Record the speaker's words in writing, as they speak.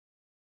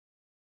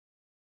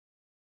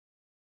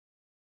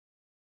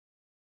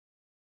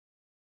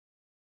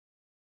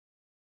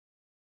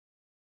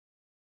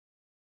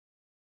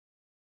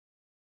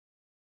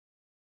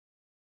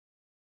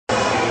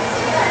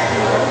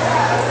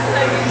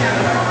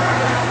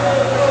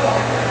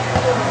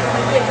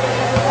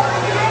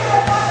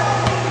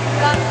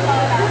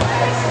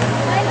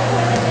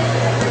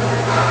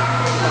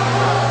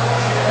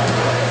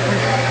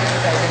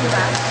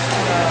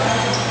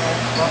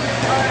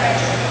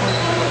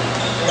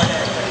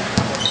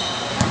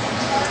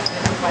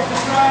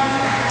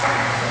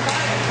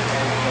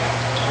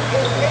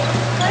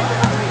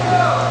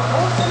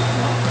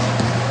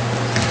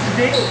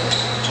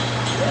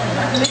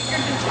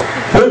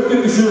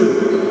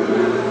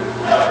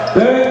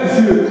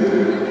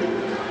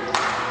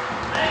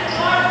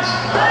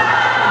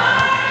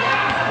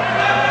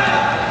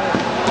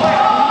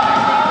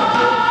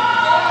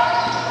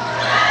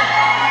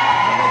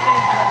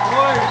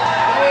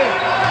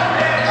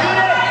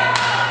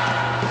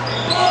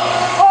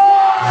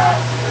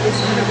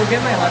Get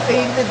my hot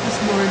painted this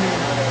morning.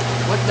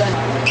 What the?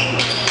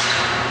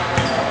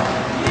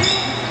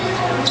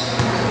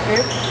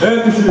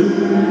 And shoot.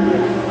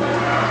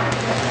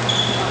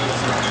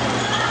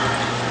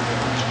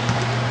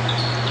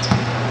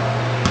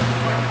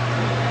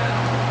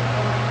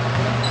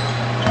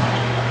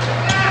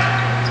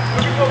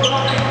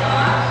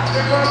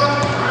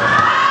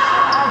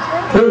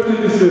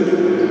 To shoot.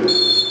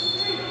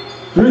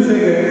 3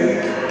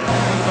 seconds.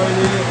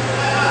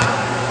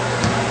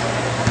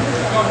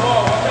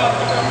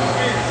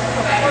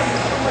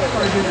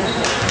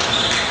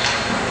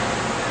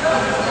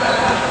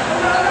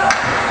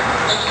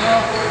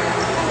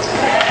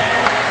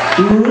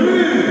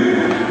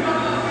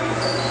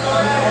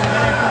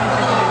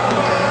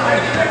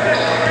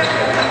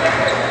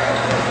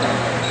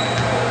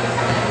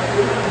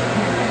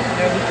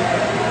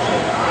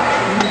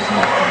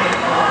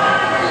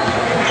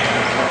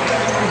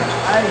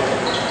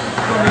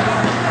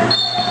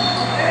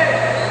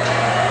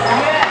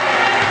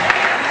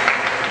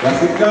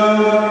 Last it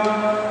down,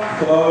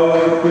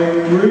 foul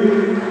quick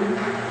 3.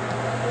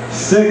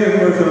 Second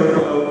personal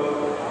foul.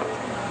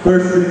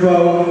 First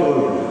foul,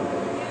 Forbes.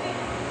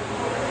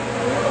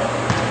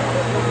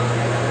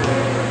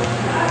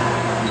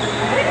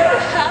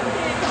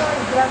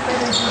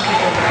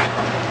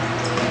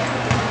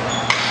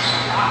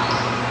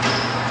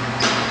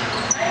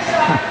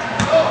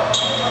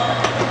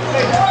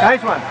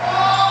 Nice one.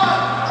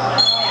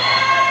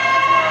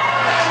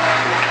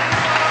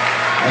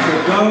 Last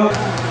it down.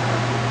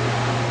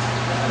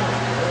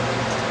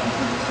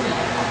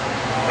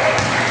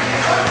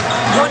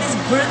 Johnny's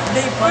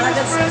birthday pa,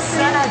 that's so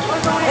sad.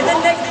 And then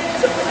next day,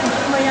 so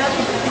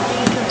Miami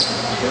vacation.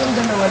 Yung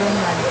dalawa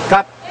lang natin.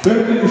 Cut.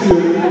 30 to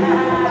shoot.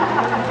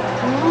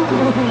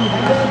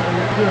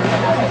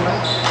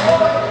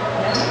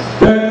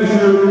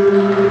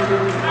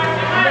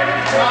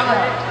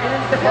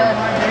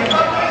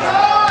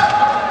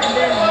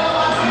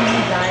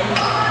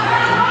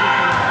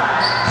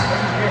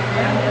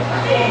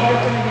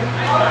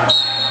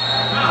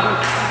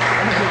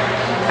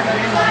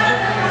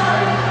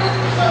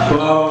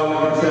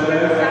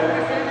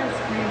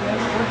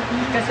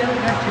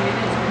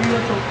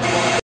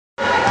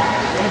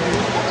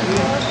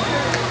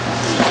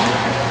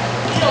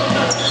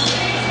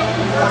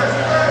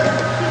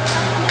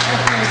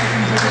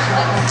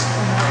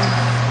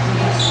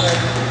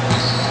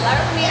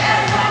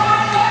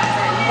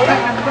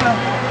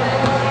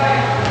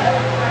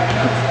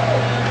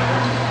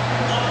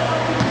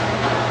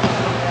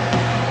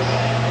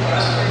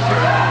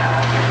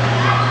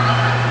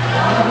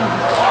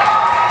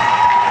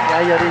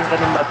 Kaya rin ka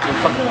ng matin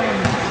pag...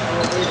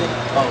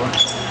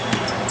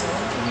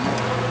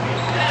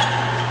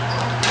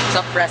 What's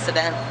up,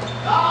 President?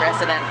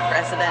 President,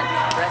 President,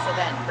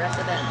 President,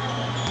 President.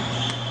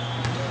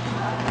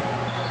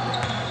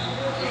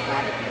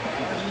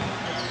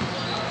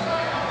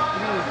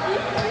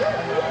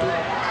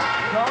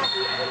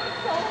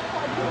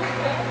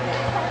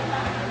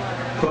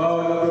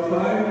 Foul number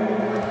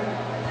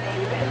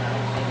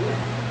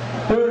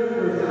 5. Third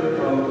personal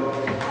foul.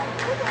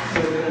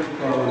 Second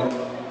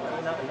foul.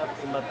 Enough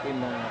si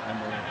Martin na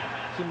ano,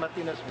 si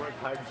Martin has worked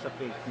hard sa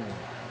fake niya.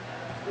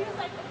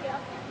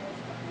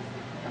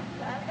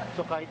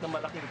 So kahit na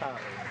malaking tao,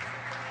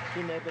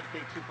 he never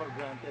takes you for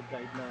granted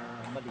kahit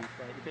na mali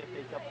ka.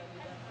 I-fake up.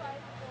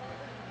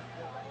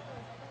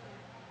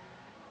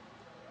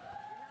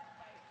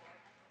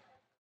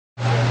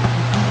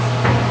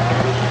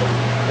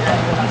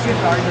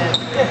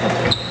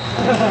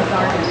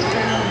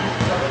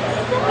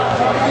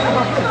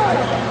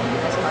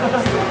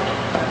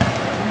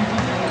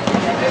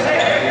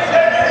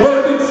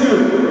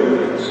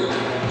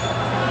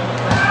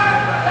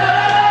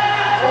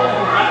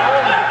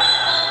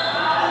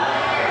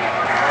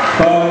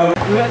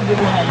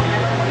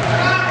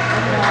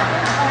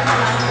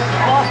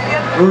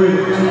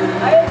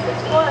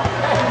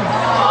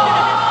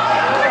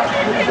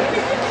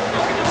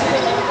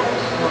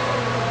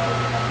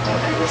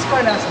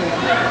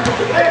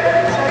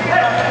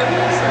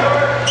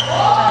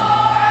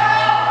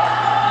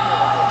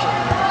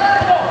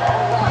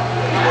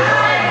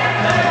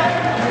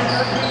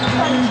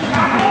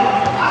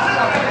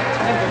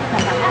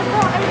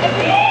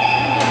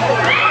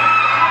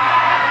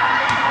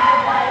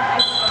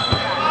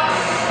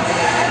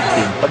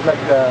 Pag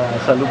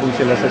nagsalubong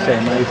sila sa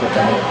sema, isa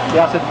kami. Di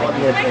asset mo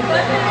niya.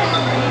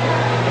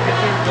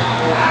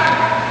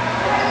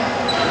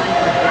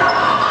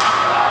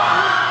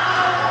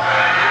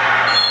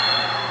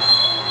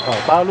 Oh,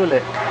 foul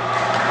ulit.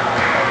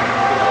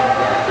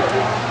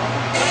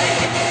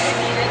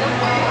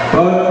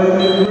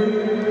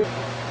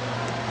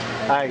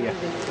 Ay, yeah.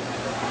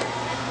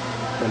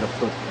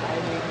 Baloktot.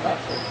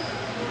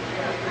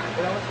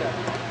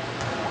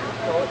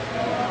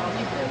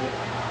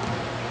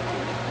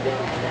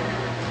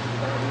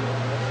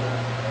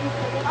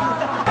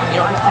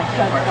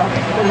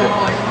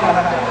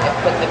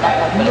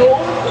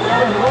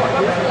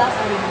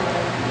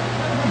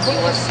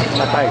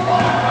 Matay.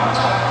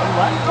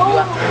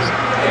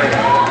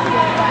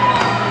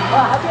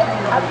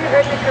 Have you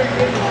heard the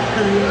Korean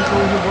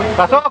Soldier Boy?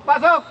 Pasok!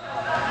 Pasok!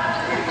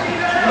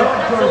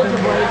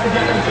 Soldier Boy, it's a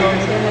different song.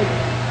 And then like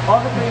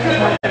all the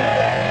Koreans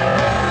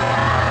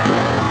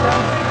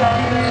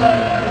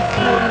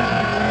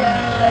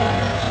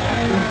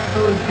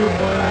Soldier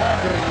Boy.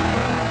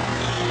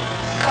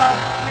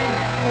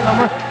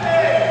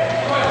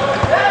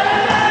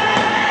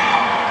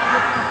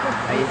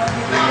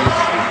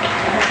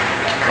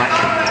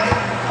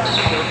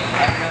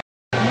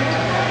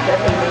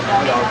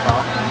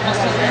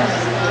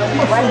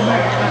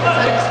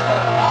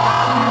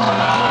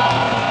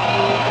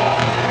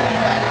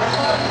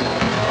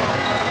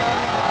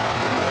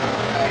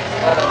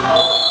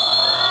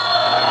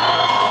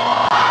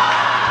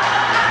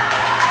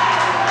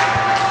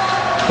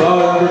 Foul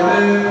number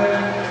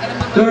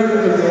 10, third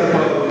personal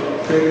foul.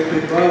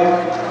 Second foul,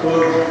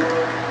 Forbes.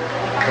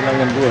 Walang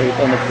ang buhay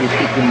ito,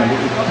 nagpipit yung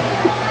maliit.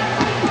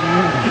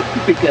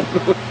 Pick and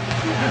roll.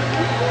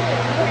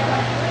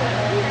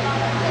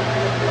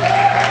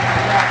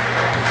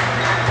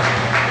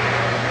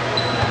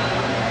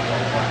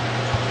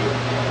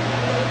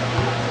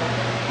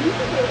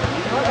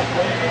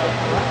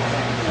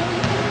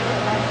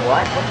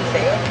 What? What'd you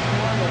say?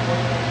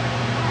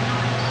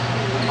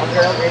 A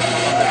girl is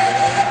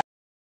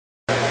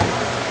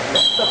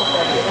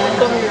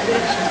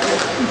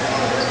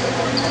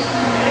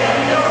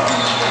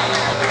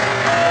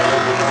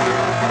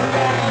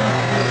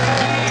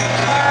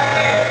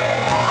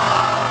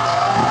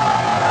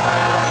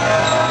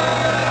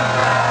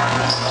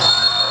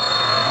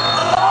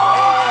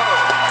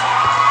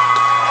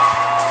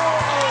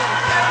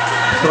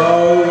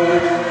Foul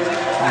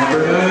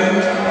number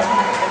 9,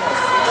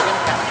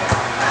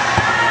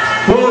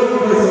 fourth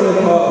personal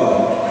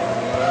foul.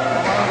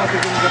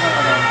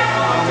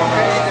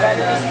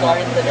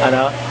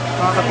 Ano?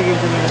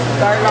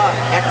 Carla,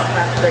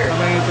 X-Factor.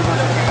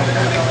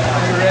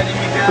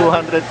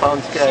 200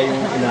 pounds kaya yung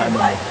inaano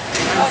mo.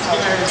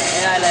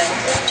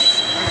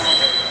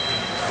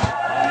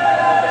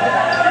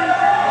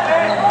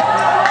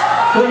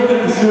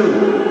 Second shoot.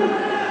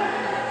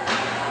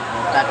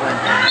 That one.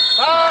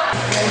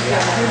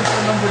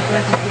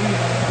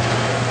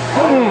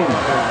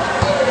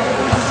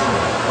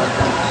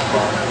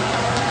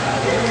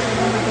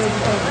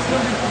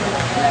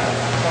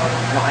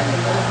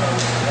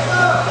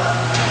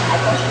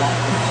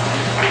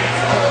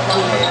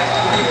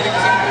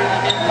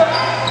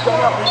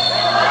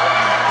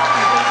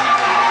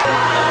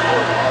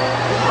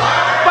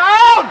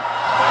 Pound!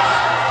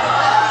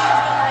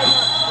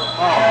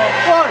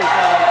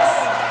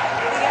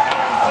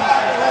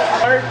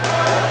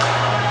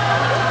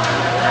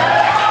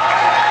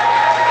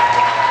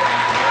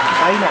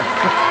 Ay na.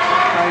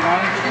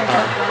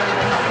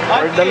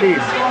 For the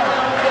lead.